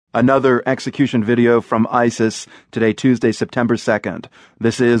Another execution video from ISIS, today Tuesday, September 2nd.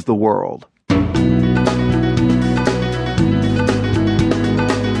 This is The World.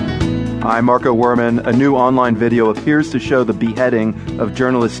 I'm Marco Werman. A new online video appears to show the beheading of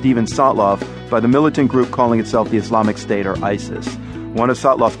journalist Steven Sotloff by the militant group calling itself the Islamic State, or ISIS. One of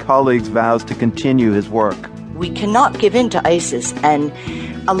Sotloff's colleagues vows to continue his work. We cannot give in to ISIS and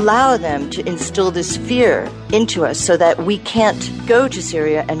allow them to instill this fear into us so that we can't go to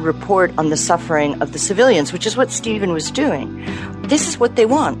Syria and report on the suffering of the civilians, which is what Stephen was doing. This is what they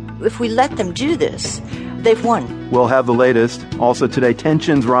want. If we let them do this, they've won. We'll have the latest. Also today,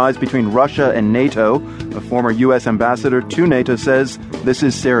 tensions rise between Russia and NATO. A former U.S. ambassador to NATO says this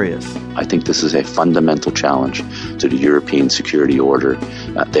is serious. I think this is a fundamental challenge to the European security order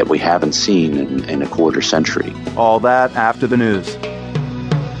that we haven't seen in a quarter century. All that after the news.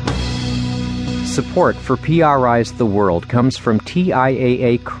 Support for PRI's The World comes from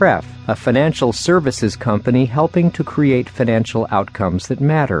TIAA-CREF, a financial services company helping to create financial outcomes that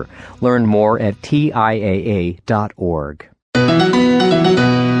matter. Learn more at TIAA.org.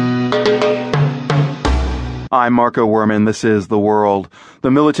 I'm Marco Werman. This is The World.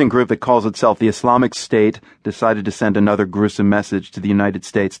 The militant group that calls itself the Islamic State decided to send another gruesome message to the United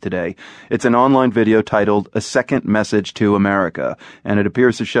States today. It's an online video titled A Second Message to America, and it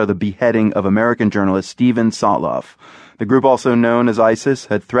appears to show the beheading of American journalist Steven Sotloff. The group, also known as ISIS,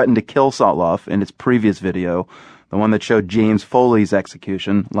 had threatened to kill Sotloff in its previous video, the one that showed James Foley's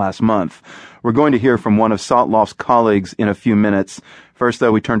execution last month. We're going to hear from one of Sotloff's colleagues in a few minutes. First,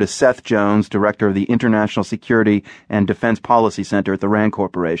 though, we turn to Seth Jones, director of the International Security and Defense Policy Center at the RAND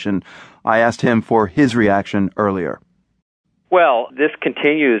Corporation. I asked him for his reaction earlier. Well, this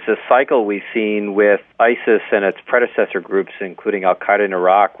continues a cycle we've seen with ISIS and its predecessor groups, including Al-Qaeda in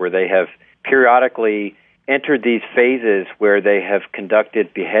Iraq, where they have periodically entered these phases where they have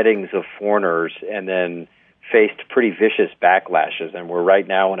conducted beheadings of foreigners and then faced pretty vicious backlashes. And we're right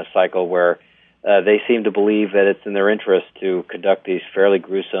now in a cycle where they seem to believe that it's in their interest to conduct these fairly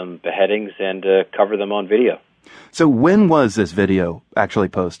gruesome beheadings and cover them on video. So when was this video actually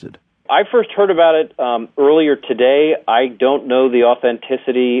posted? I first heard about it earlier today. I don't know the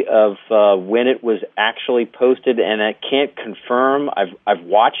authenticity of when it was actually posted, and I can't confirm. I've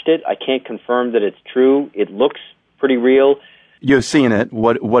watched it. I can't confirm that it's true. It looks pretty real. You've seen it.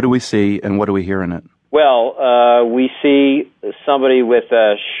 What do we see, and what do we hear in it? Well, we see somebody with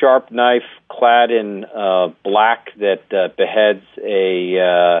a sharp knife clad in black that beheads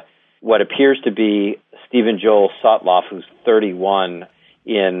what appears to be Stephen Joel Sotloff, who's 31,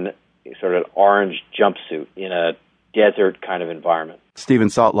 in sort of an orange jumpsuit in a desert kind of environment. Stephen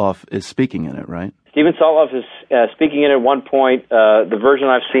Sotloff is speaking in it, right? Stephen Sotloff is speaking in it at one point. The version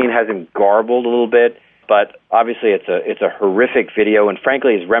I've seen has him garbled a little bit. But obviously it's a horrific video, and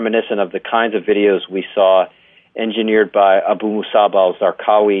frankly is reminiscent of the kinds of videos we saw engineered by Abu Musab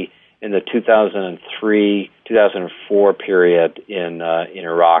al-Zarqawi in the 2003-2004 period in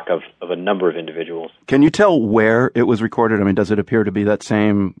Iraq of a number of individuals. Can you tell where it was recorded? I mean, does it appear to be that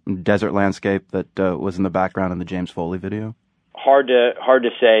same desert landscape that was in the background in the James Foley video? Hard to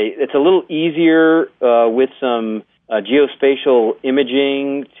say. It's a little easier with some geospatial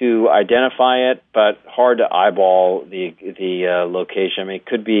imaging to identify it, but hard to eyeball the location. I mean, it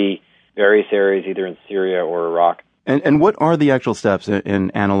could be various areas either in Syria or Iraq. And what are the actual steps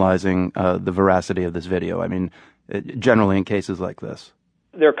in analyzing the veracity of this video? I mean, generally in cases like this.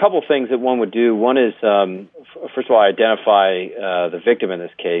 There are a couple things that one would do. One is, first of all, identify the victim in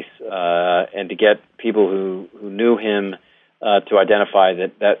this case, and to get people who knew him to identify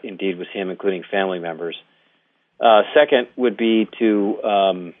that indeed was him, including family members. Second would be to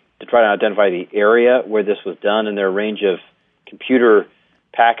try to identify the area where this was done, and there are a range of computer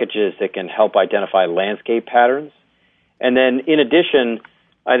packages that can help identify landscape patterns. And then, in addition,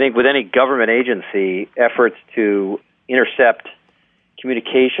 I think with any government agency, efforts to intercept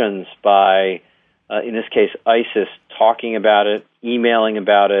communications by, in this case, ISIS, talking about it, emailing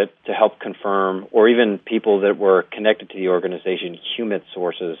about it to help confirm, or even people that were connected to the organization, human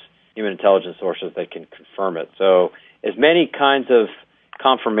intelligence sources that can confirm it. So as many kinds of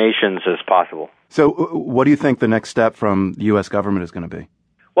confirmations as possible. So what do you think the next step from the U.S. government is going to be?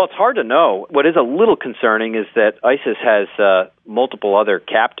 Well, it's hard to know. What is a little concerning is that ISIS has multiple other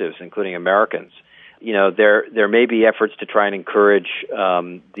captives, including Americans. You know, there may be efforts to try and encourage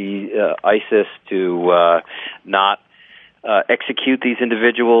ISIS to not execute these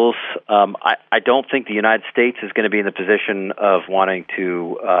individuals. I don't think the United States is going to be in the position of wanting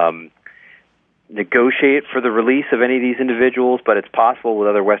to negotiate for the release of any of these individuals, but it's possible with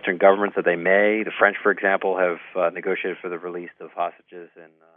other Western governments that they may. The French, for example, have negotiated for the release of hostages in